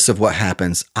 Regardless of what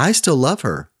happens, I still love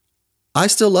her. I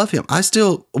still love him. I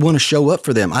still want to show up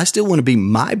for them. I still want to be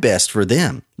my best for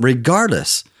them,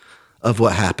 regardless of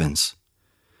what happens.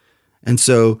 And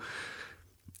so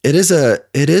it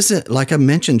isn't like I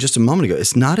mentioned just a moment ago,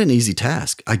 it's not an easy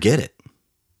task. I get it.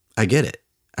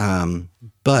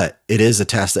 But it is a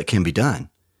task that can be done.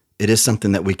 It is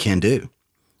something that we can do.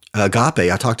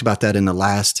 Agape, I talked about that in the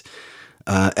last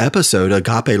episode.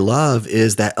 Agape love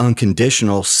is that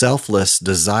unconditional, selfless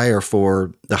desire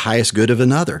for the highest good of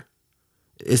another.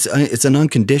 It's an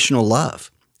unconditional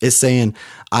love. It's saying,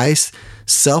 I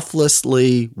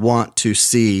selflessly want to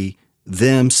see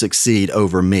them succeed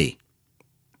over me.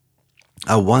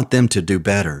 I want them to do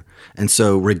better. And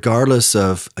so regardless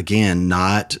of, again,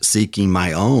 not seeking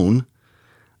my own,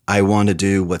 I want to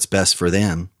do what's best for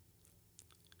them.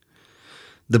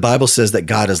 The Bible says that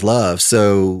God is love.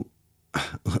 So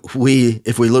if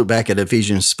we look back at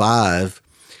Ephesians 5,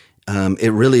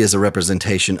 it really is a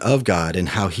representation of God and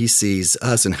how he sees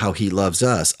us and how he loves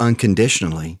us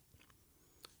unconditionally.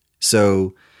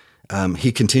 So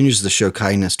he continues to show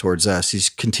kindness towards us. He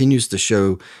continues to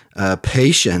show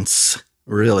patience,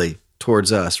 really,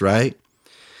 towards us, right?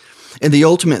 In the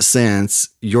ultimate sense,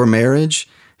 your marriage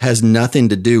has nothing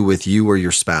to do with you or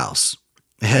your spouse.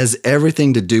 It has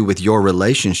everything to do with your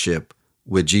relationship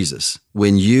with Jesus.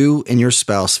 When you and your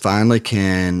spouse finally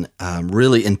can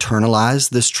really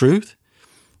internalize this truth,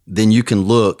 then you can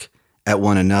look at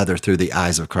one another through the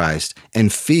eyes of Christ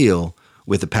and feel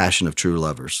with the passion of true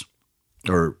lovers,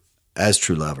 or as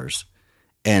true lovers.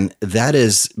 And that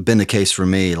has been the case for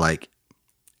me. Like,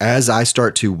 as I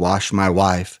start to wash my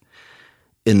wife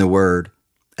in the Word,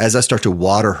 as I start to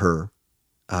water her,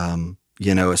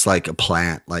 it's like a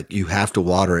plant. Like, you have to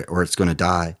water it or it's going to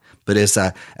die. But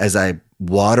as I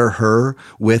water her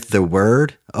with the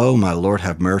Word, oh my Lord,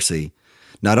 have mercy.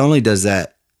 Not only does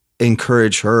that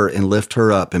encourage her and lift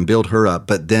her up and build her up,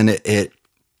 but then you're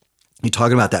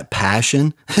talking about that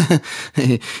passion,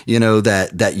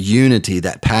 that unity,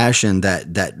 that passion,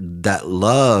 that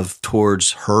love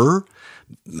towards her,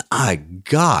 my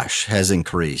gosh, has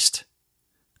increased.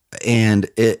 And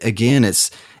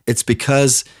it's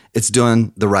because it's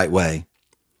done the right way.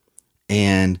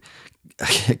 And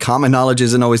common knowledge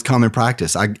isn't always common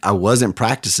practice. I wasn't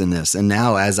practicing this. And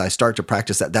now as I start to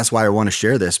practice that's why I want to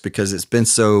share this, because it's been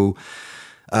so,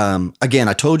 again,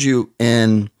 I told you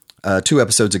in 2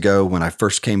 episodes ago when I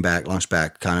first came back, launched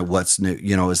back, kind of what's new,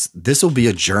 this will be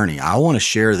a journey. I want to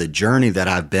share the journey that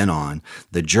I've been on,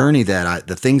 the journey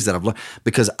the things that I've learned,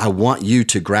 because I want you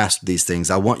to grasp these things.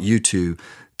 I want you to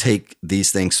take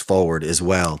these things forward as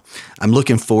well. I'm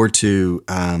looking forward to,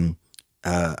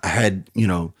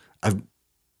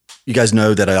 you guys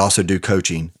know that I also do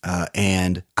coaching,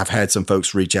 and I've had some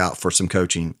folks reach out for some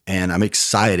coaching, and I'm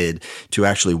excited to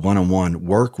actually one-on-one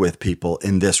work with people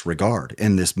in this regard,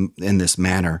 in this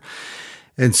manner.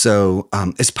 And so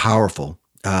it's powerful.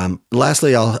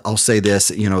 Lastly, I'll say this,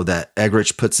 that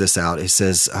Eggerichs puts this out. He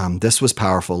says, this was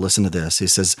powerful. Listen to this. He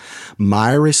says,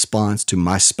 my response to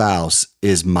my spouse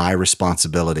is my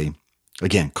responsibility.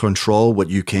 Again, control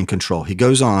what you can control. He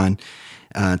goes on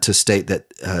to state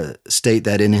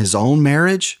that in his own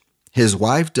marriage, his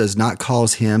wife does not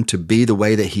cause him to be the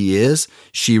way that he is.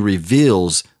 She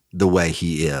reveals the way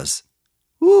he is.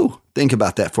 Woo! Think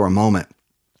about that for a moment.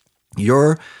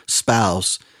 Your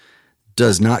spouse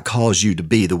does not cause you to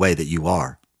be the way that you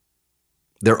are.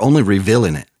 They're only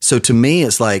revealing it. So to me,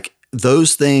 it's like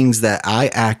those things that I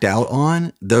act out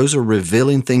on, those are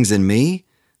revealing things in me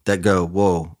that go,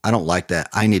 whoa, I don't like that.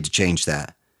 I need to change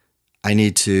that. I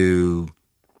need to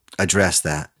address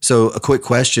that. So a quick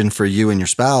question for you and your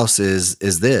spouse is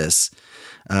this.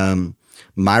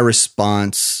 My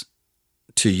response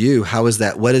to you,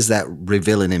 what is that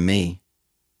revealing in me?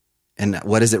 And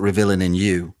what is it revealing in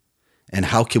you? And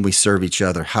how can we serve each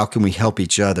other? How can we help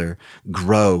each other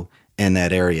grow in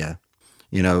that area?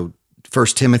 1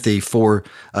 Timothy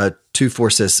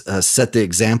 4:2-4 says, set the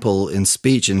example in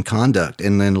speech and conduct,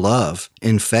 and in love,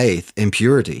 in faith, in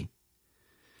purity.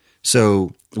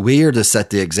 So we are to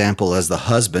set the example as the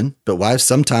husband, but wives,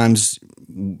 sometimes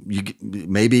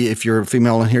maybe if you're a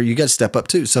female in here, you got to step up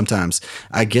too. Sometimes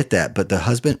I get that, but the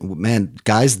husband, man,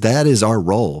 guys, that is our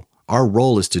role. Our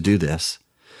role is to do this.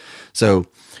 So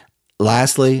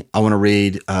lastly, I want to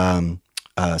read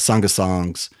Song of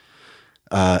Songs,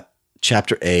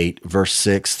 chapter 8, verse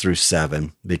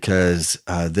 6-7, because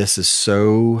this is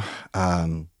so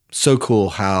cool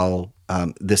how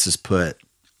this is put.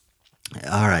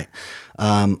 All right.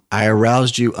 I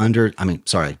aroused you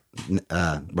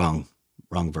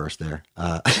wrong verse there.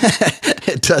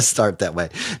 It does start that way.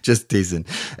 Just teasing.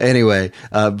 Anyway,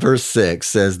 verse 6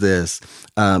 says this,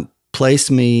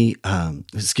 place me,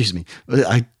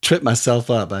 I tripped myself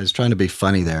up. I was trying to be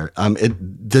funny there.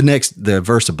 The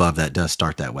verse above that does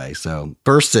start that way. So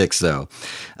verse 6 though,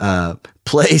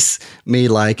 place me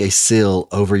like a seal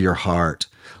over your heart,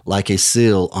 like a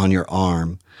seal on your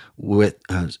arm.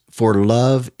 For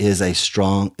love is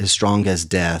strong as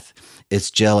death,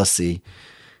 its jealousy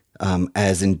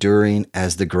as enduring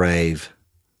as the grave.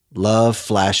 Love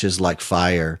flashes like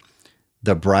fire,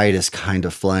 the brightest kind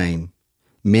of flame.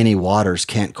 Many waters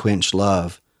can't quench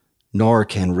love, nor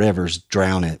can rivers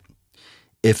drown it.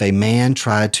 If a man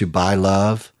tried to buy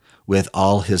love with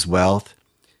all his wealth,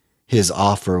 his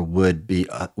offer would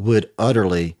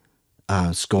utterly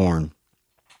scorn.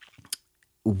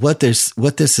 What this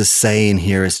is saying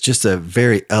here is just a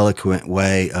very eloquent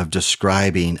way of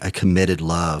describing a committed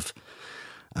love.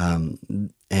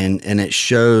 And it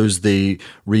shows the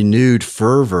renewed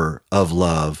fervor of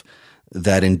love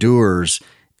that endures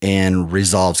and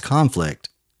resolves conflict.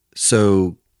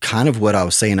 So kind of what I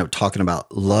was saying, talking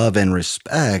about love and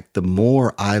respect, the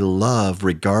more I love,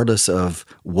 regardless of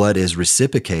what is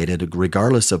reciprocated,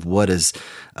 regardless of what is,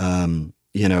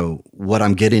 what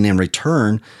I'm getting in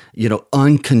return,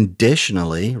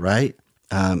 unconditionally, right?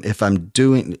 If I'm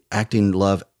acting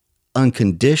love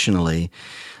unconditionally,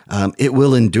 it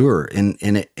will endure, and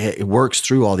it works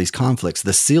through all these conflicts.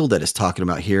 The seal that it's talking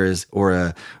about here is,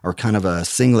 or kind of a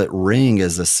signet ring,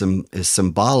 is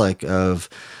symbolic of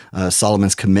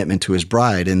Solomon's commitment to his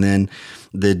bride, and then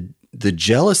the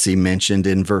jealousy mentioned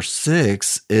in verse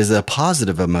 6 is a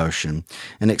positive emotion,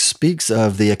 and it speaks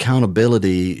of the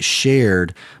accountability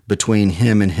shared between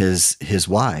him and his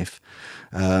wife.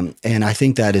 And I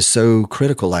think that is so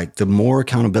critical. Like, the more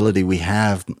accountability we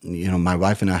have, my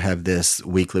wife and I have this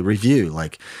weekly review,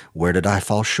 like, where did I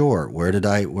fall short?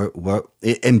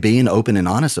 And being open and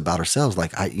honest about ourselves.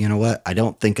 Like, I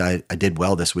don't think I did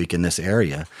well this week in this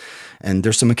area. And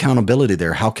there's some accountability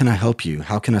there. How can I help you?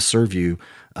 How can I serve you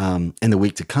in the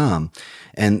week to come?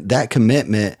 And that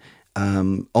commitment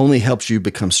only helps you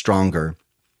become stronger.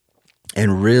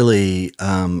 And really,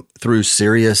 through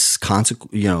serious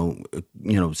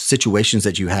situations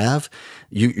that you have,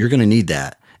 you're going to need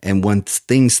that. And when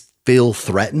things feel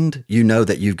threatened, you know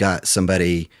that you've got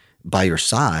somebody by your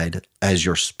side as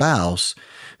your spouse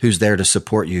who's there to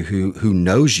support you, who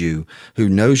knows you, who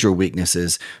knows your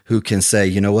weaknesses, who can say,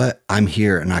 you know what, I'm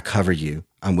here and I cover you.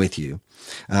 I'm with you.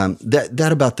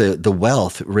 That about the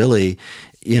wealth, really,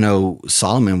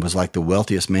 Solomon was like the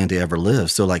wealthiest man to ever live.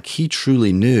 So like, he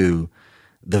truly knew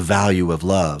the value of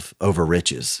love over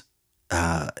riches.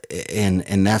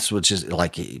 And that's what just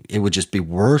like, it would just be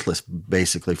worthless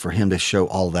basically for him to show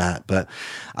all that. But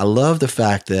I love the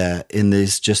fact that in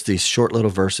these short little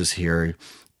verses here,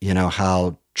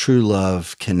 how true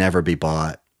love can never be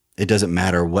bought. It doesn't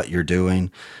matter what you're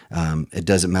doing. It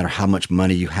doesn't matter how much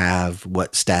money you have,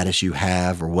 what status you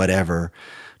have, or whatever.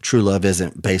 True love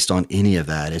isn't based on any of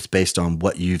that. It's based on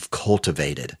what you've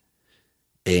cultivated.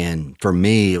 And for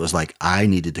me, it was like I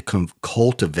needed to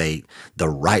cultivate the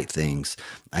right things.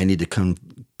 I need to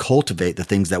cultivate the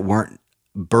things that weren't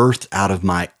birthed out of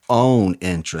my own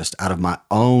interest, out of my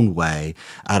own way,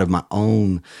 out of my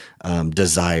own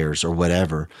desires or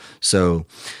whatever. So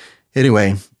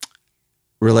anyway,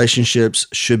 relationships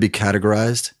should be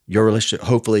categorized. Your relationship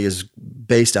hopefully is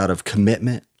based out of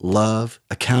commitment, love,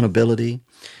 accountability.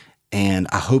 And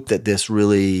I hope that this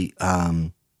really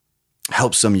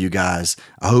helps some of you guys.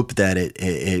 I hope that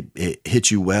it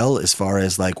hits you well as far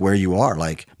as like where you are.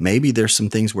 Like, maybe there's some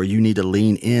things where you need to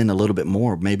lean in a little bit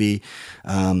more. Maybe,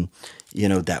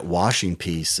 that washing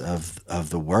piece of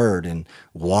the word and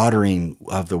watering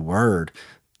of the word,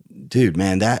 dude,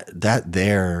 man, that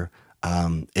there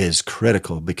is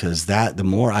critical, because the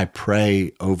more I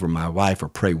pray over my wife or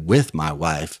pray with my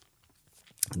wife,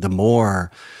 the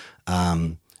more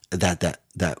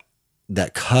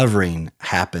that covering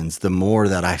happens, the more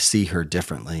that I see her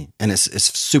differently. And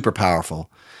it's super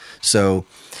powerful. So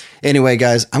anyway,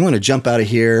 guys, I'm going to jump out of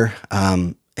here.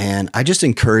 And I just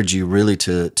encourage you really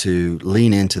to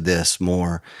lean into this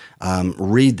more.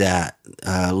 Read that,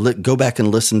 go back and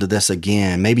listen to this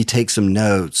again, maybe take some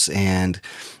notes, and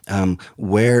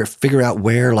figure out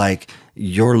where like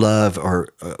your love or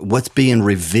what's being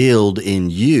revealed in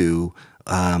you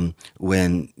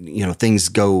when, things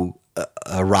go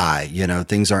awry,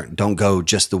 things don't go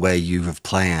just the way you have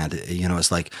planned.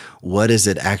 It's like, what is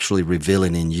it actually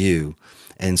revealing in you?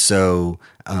 And so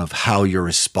of how you're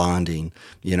responding,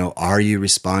 are you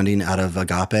responding out of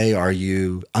agape? Are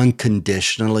you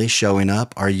unconditionally showing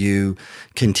up? Are you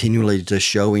continually just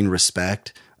showing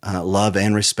respect, love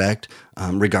and respect,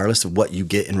 regardless of what you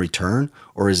get in return?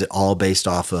 Or is it all based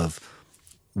off of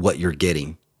what you're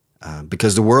getting?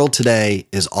 Because the world today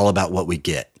is all about what we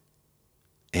get.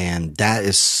 And that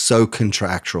is so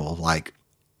contractual. Like,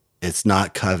 it's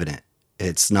not covenant.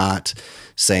 It's not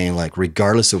saying like,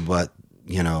 regardless of what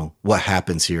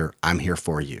happens here, I'm here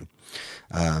for you.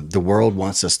 The world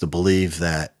wants us to believe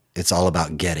that it's all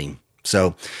about getting.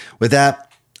 So with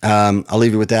that, I'll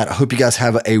leave you with that. I hope you guys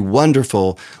have a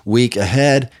wonderful week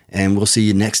ahead, and we'll see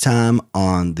you next time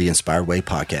on the Inspired Way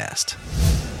podcast.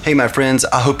 Hey, my friends,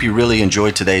 I hope you really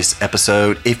enjoyed today's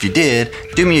episode. If you did,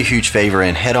 do me a huge favor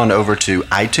and head on over to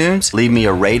iTunes, leave me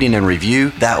a rating and review.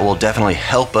 That will definitely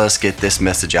help us get this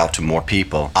message out to more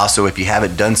people. Also, if you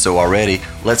haven't done so already,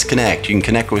 let's connect. You can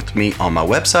connect with me on my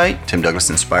website,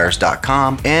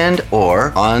 timdouglasinspires.com, and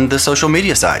or on the social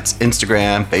media sites,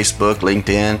 Instagram, Facebook,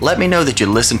 LinkedIn. Let me know that you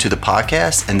listened to the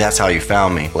podcast and that's how you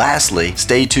found me. Lastly,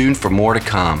 stay tuned for more to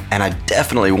come. And I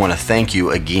definitely want to thank you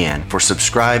again for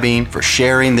subscribing, for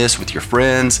sharing this with your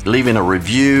friends, leaving a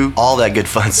review, all that good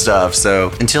fun stuff.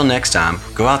 So until next time,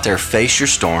 go out there, face your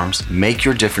storms, make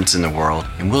your difference in the world,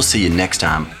 and we'll see you next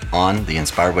time on the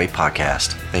Inspired Way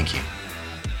podcast. Thank you.